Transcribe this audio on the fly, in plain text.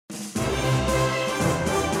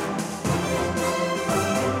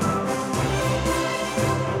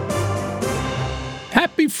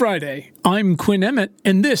Happy Friday. I'm Quinn Emmett,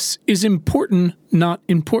 and this is Important Not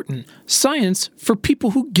Important. Science for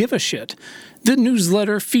people who give a shit. The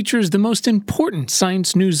newsletter features the most important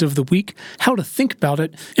science news of the week, how to think about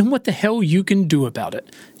it, and what the hell you can do about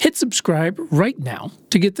it. Hit subscribe right now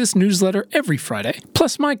to get this newsletter every Friday,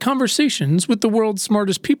 plus my conversations with the world's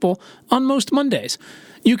smartest people on most Mondays.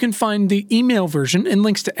 You can find the email version and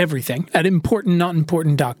links to everything at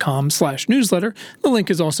importantnotimportant.com/newsletter. The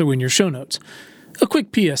link is also in your show notes. A quick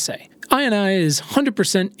PSA. I&I is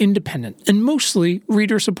 100% independent and mostly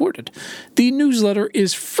reader-supported. The newsletter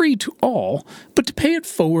is free to all, but to pay it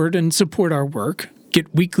forward and support our work,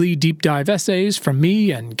 get weekly deep dive essays from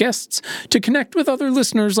me and guests, to connect with other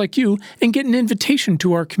listeners like you, and get an invitation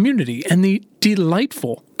to our community and the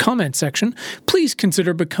delightful comment section, please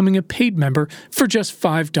consider becoming a paid member for just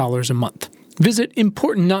 $5 a month. Visit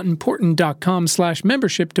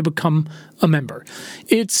importantnotimportant.com/membership to become a member.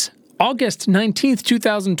 It's August 19th,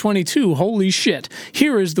 2022. Holy shit.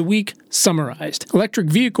 Here is the week summarized. Electric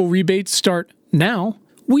vehicle rebates start now.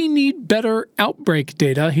 We need better outbreak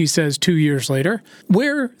data, he says 2 years later.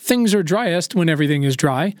 Where things are driest when everything is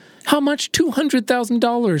dry. How much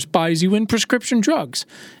 $200,000 buys you in prescription drugs.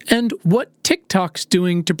 And what TikTok's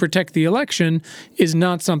doing to protect the election is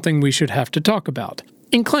not something we should have to talk about.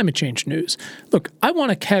 In climate change news, look, I want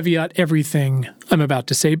to caveat everything I'm about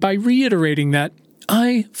to say by reiterating that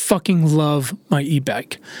I fucking love my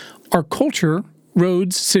e-bike. Our culture,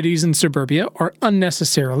 roads, cities, and suburbia are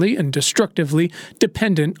unnecessarily and destructively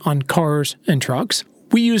dependent on cars and trucks.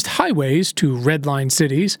 We used highways to redline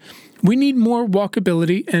cities. We need more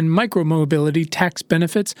walkability and micromobility tax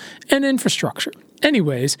benefits and infrastructure.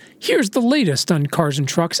 Anyways, here's the latest on cars and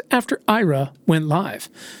trucks after IRA went live.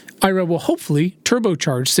 IRA will hopefully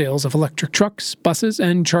turbocharge sales of electric trucks, buses,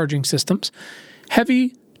 and charging systems.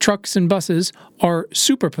 Heavy trucks and buses are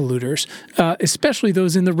super polluters, especially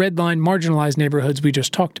those in the red line marginalized neighborhoods we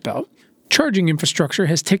just talked about. Charging infrastructure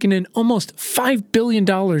has taken in almost $5 billion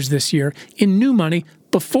this year in new money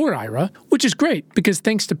before IRA, which is great because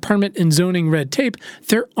thanks to permit and zoning red tape,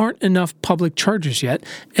 there aren't enough public chargers yet,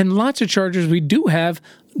 and lots of chargers we do have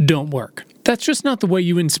don't work. That's just not the way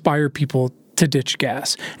you inspire people to ditch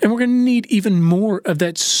gas. And we're going to need even more of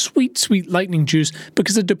that sweet, sweet lightning juice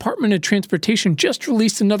because the Department of Transportation just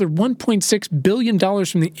released another $1.6 billion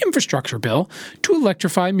from the infrastructure bill to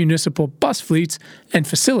electrify municipal bus fleets and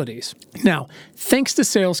facilities. Now, thanks to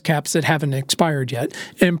sales caps that haven't expired yet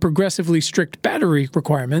and progressively strict battery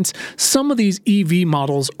requirements, some of these EV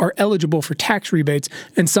models are eligible for tax rebates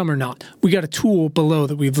and some are not. We got a tool below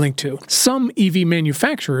that we've linked to. Some EV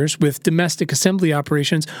manufacturers with domestic assembly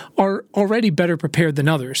operations are already better prepared than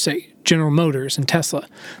others, say General Motors and Tesla.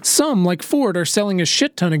 Some, like Ford, are selling a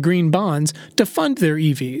shit ton of green bonds to fund their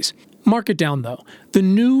EVs. Mark it down, though. The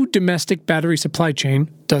new domestic battery supply chain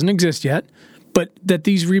doesn't exist yet, but that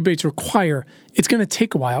these rebates require, it's going to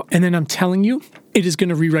take a while, and then I'm telling you, it is going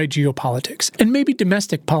to rewrite geopolitics, and maybe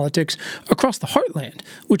domestic politics across the heartland,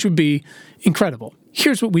 which would be incredible.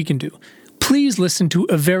 Here's what we can do. Please listen to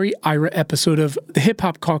a very IRA episode of the Hip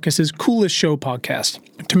Hop Caucus's Coolest Show podcast.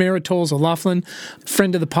 Tamara Tolles O'Laughlin,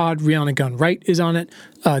 friend of the pod, Rihanna Gunn Wright is on it.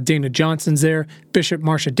 Dana Johnson's there, Bishop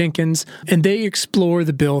Marsha Dinkins, and they explore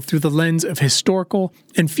the bill through the lens of historical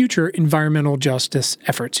and future environmental justice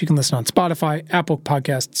efforts. You can listen on Spotify, Apple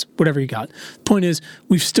Podcasts, whatever you got. The point is,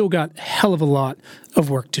 we've still got a hell of a lot of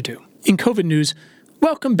work to do. In COVID news,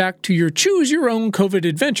 welcome back to your Choose Your Own COVID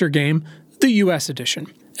Adventure game, the U.S. edition.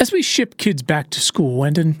 As we ship kids back to school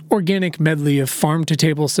and an organic medley of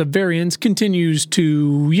farm-to-table subvariants continues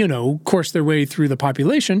to, course their way through the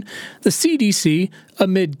population, the CDC,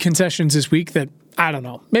 amid concessions this week that, I don't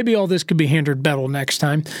know, maybe all this could be handled better next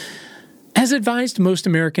time, has advised most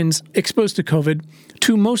Americans exposed to COVID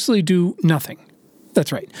to mostly do nothing.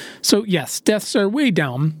 That's right. So yes, deaths are way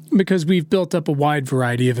down because we've built up a wide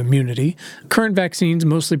variety of immunity. Current vaccines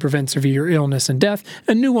mostly prevent severe illness and death,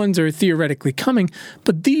 and new ones are theoretically coming,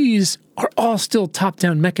 but these are all still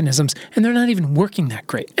top-down mechanisms, and they're not even working that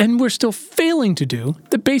great. And we're still failing to do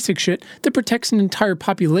the basic shit that protects an entire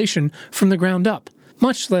population from the ground up,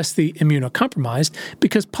 much less the immunocompromised,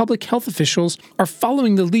 because public health officials are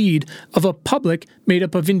following the lead of a public made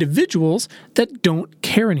up of individuals that don't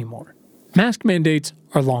care anymore. Mask mandates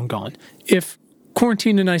are long gone. If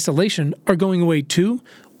quarantine and isolation are going away too,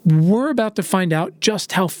 we're about to find out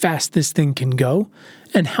just how fast this thing can go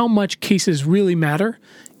and how much cases really matter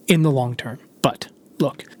in the long term. But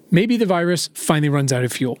look, maybe the virus finally runs out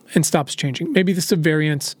of fuel and stops changing. Maybe the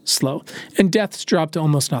subvariants slow and deaths drop to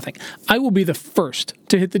almost nothing. I will be the first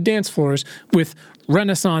to hit the dance floors with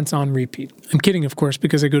Renaissance on repeat. I'm kidding, of course,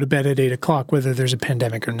 because I go to bed at 8 o'clock whether there's a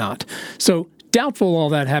pandemic or not. So Doubtful all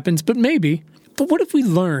that happens, but maybe. But what have we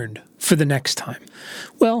learned for the next time?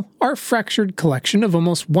 Well, our fractured collection of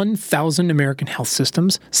almost 1,000 American health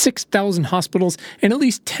systems, 6,000 hospitals, and at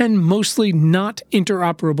least 10 mostly not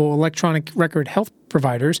interoperable electronic record health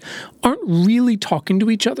providers aren't really talking to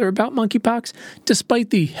each other about monkeypox, despite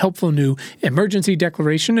the helpful new emergency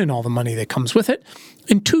declaration and all the money that comes with it,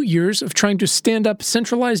 and 2 years of trying to stand up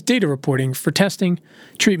centralized data reporting for testing,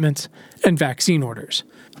 treatments, and vaccine orders.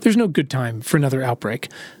 There's no good time for another outbreak.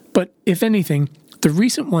 But if anything, the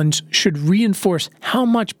recent ones should reinforce how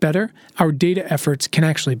much better our data efforts can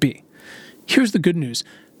actually be. Here's the good news.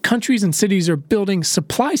 Countries and cities are building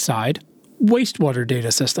supply-side wastewater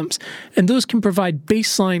data systems, and those can provide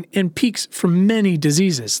baseline and peaks for many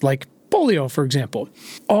diseases, like polio, for example.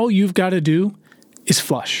 All you've got to do is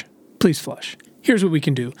flush. Please flush. Here's what we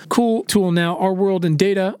can do. Cool tool now, Our World in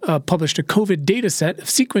Data published a COVID data set of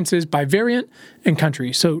sequences by variant and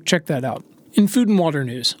country, so check that out. In food and water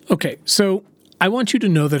news. Okay, so I want you to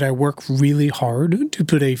know that I work really hard to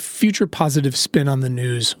put a future positive spin on the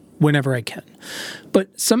news whenever I can.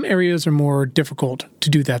 But some areas are more difficult to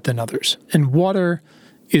do that than others, and water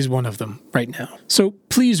is one of them right now. So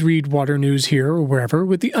please read water news here or wherever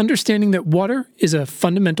with the understanding that water is a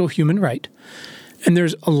fundamental human right, and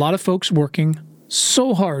there's a lot of folks working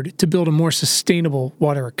so hard to build a more sustainable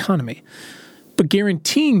water economy. But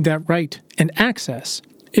guaranteeing that right and access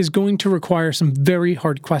is going to require some very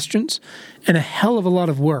hard questions and a hell of a lot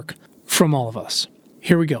of work from all of us.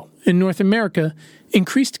 Here we go. In North America,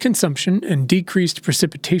 increased consumption and decreased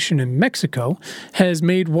precipitation in Mexico has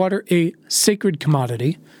made water a sacred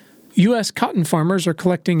commodity. U.S. cotton farmers are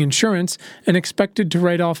collecting insurance and expected to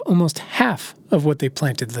write off almost half of what they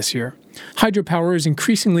planted this year. Hydropower is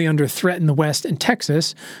increasingly under threat in the West and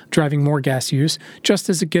Texas, driving more gas use, just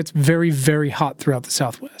as it gets very, very hot throughout the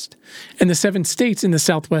Southwest. And the 7 states in the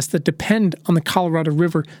Southwest that depend on the Colorado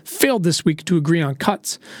River failed this week to agree on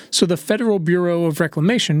cuts, so the Federal Bureau of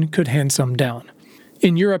Reclamation could hand some down.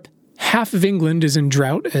 In Europe, half of England is in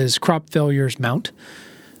drought as crop failures mount.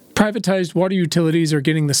 Privatized water utilities are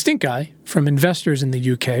getting the stink eye from investors in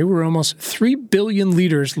the UK, where almost 3 billion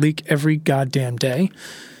liters leak every goddamn day.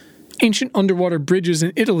 Ancient underwater bridges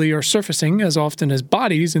in Italy are surfacing as often as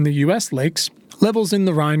bodies in the US lakes. Levels in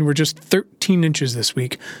the Rhine were just 13 inches this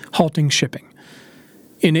week, halting shipping.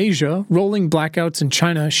 In Asia, rolling blackouts in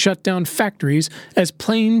China shut down factories as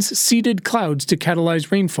planes seeded clouds to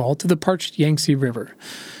catalyze rainfall to the parched Yangtze River.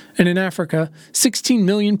 And in Africa, 16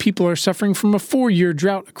 million people are suffering from a 4-year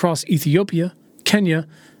drought across Ethiopia, Kenya,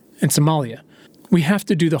 and Somalia. We have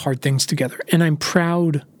to do the hard things together, and I'm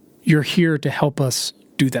proud you're here to help us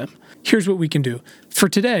do them. Here's what we can do. For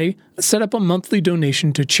today, set up a monthly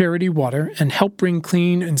donation to Charity Water and help bring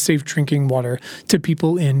clean and safe drinking water to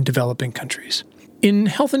people in developing countries. In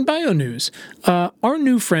health and bio news, our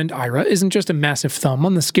new friend Aira isn't just a massive thumb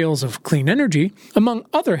on the scales of clean energy. Among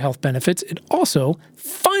other health benefits, it also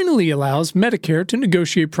finally allows Medicare to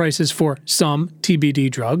negotiate prices for some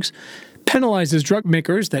TBD drugs, penalizes drug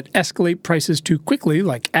makers that escalate prices too quickly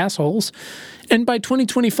like assholes, and by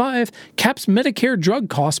 2025 caps Medicare drug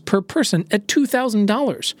costs per person at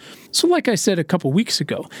 $2,000. So like I said a couple weeks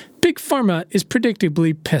ago, Big Pharma is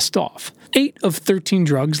predictably pissed off. 8 of 13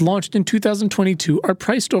 drugs launched in 2022 are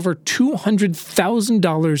priced over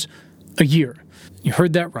 $200,000 a year. You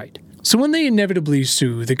heard that right. So when they inevitably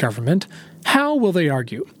sue the government, how will they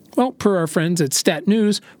argue? Well, per our friends at Stat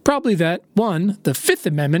News, probably that, 1, the Fifth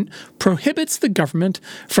Amendment prohibits the government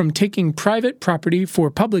from taking private property for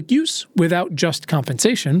public use without just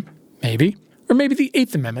compensation, maybe. Or maybe the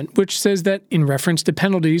Eighth Amendment, which says that, in reference to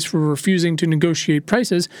penalties for refusing to negotiate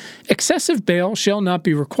prices, excessive bail shall not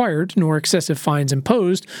be required, nor excessive fines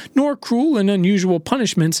imposed, nor cruel and unusual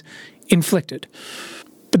punishments inflicted.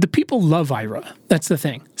 But the people love Aira. That's the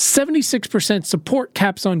thing. 76% support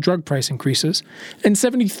caps on drug price increases, and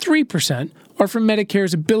 73% are for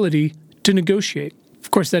Medicare's ability to negotiate. Of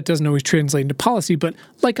course, that doesn't always translate into policy, but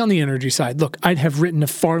like on the energy side, look, I'd have written a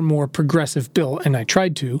far more progressive bill, and I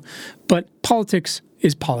tried to, but politics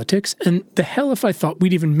is politics, and the hell if I thought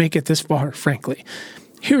we'd even make it this far, frankly.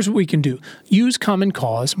 Here's what we can do. Use Common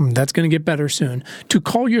Cause, that's going to get better soon, to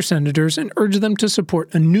call your senators and urge them to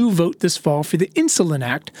support a new vote this fall for the Insulin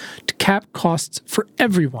Act to cap costs for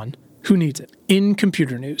everyone who needs it. In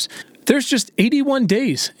computer news, there's just 81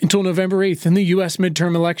 days until November 8th in the U.S.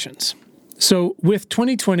 midterm elections. So with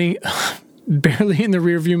 2020 barely in the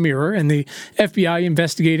rearview mirror and the FBI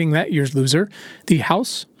investigating that year's loser, the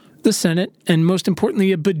House, the Senate, and most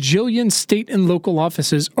importantly, a bajillion state and local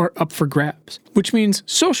offices are up for grabs, which means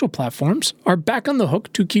social platforms are back on the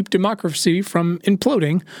hook to keep democracy from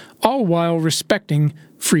imploding, all while respecting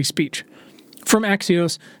free speech. From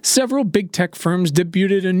Axios, several big tech firms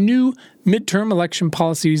debuted a new midterm election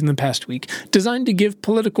policies in the past week, designed to give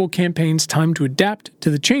political campaigns time to adapt to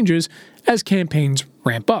the changes as campaigns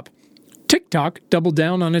ramp up. TikTok doubled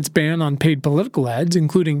down on its ban on paid political ads,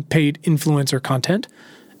 including paid influencer content.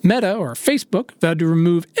 Meta, or Facebook, vowed to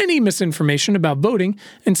remove any misinformation about voting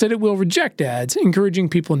and said it will reject ads encouraging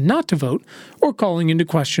people not to vote or calling into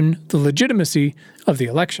question the legitimacy of the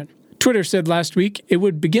election. Twitter said last week it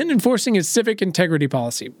would begin enforcing its civic integrity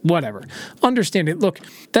policy. Whatever. Understand it. Look,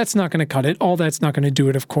 that's not going to cut it. All that's not going to do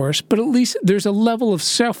it, of course, but at least there's a level of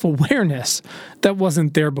self-awareness that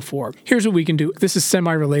wasn't there before. Here's what we can do. This is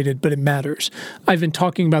semi-related, but it matters. I've been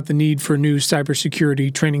talking about the need for a new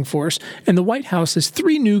cybersecurity training force, and the White House has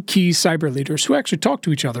 3 new key cyber leaders who actually talk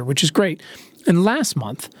to each other, which is great. And last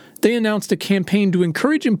month, they announced a campaign to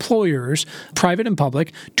encourage employers, private and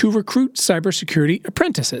public, to recruit cybersecurity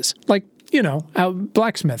apprentices, like,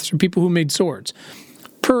 blacksmiths or people who made swords.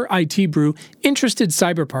 Per IT Brew, interested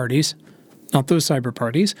cyber parties, not those cyber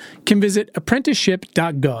parties, can visit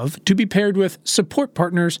apprenticeship.gov to be paired with support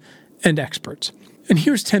partners and experts. And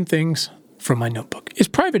here's 10 things from my notebook. Is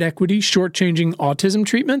private equity shortchanging autism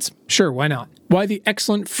treatments? Sure, why not? Why the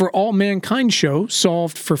excellent For All Mankind show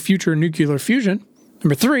solved for future nuclear fusion?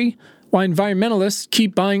 Number 3, why environmentalists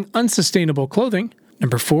keep buying unsustainable clothing.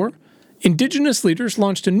 Number 4, Indigenous leaders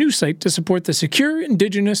launched a new site to support the Secure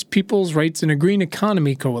Indigenous Peoples' Rights in a Green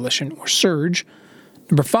Economy Coalition, or SURGE.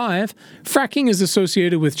 Number 5, fracking is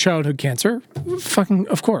associated with childhood cancer. Fucking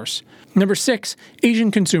of course. Number 6, Asian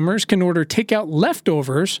consumers can order takeout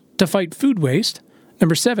leftovers to fight food waste.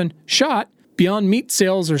 Number 7, shot, Beyond Meat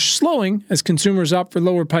sales are slowing as consumers opt for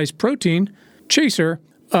lower-priced protein. Chaser,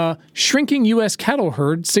 a shrinking U.S. cattle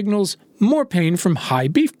herd signals more pain from high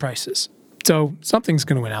beef prices. So something's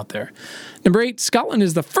going to win out there. Number 8, Scotland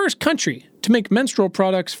is the first country to make menstrual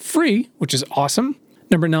products free, which is awesome.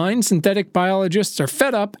 Number 9, synthetic biologists are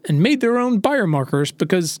fed up and made their own biomarkers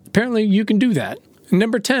because apparently you can do that. And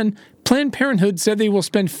number 10, Planned Parenthood said they will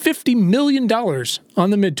spend $50 million on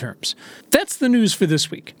the midterms. That's the news for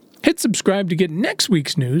this week. Hit subscribe to get next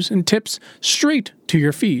week's news and tips straight to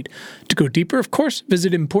your feed. To go deeper, of course,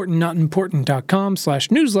 visit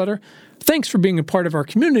importantnotimportant.com/newsletter. Thanks for being a part of our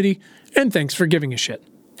community, and thanks for giving a shit.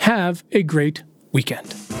 Have a great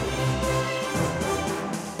weekend.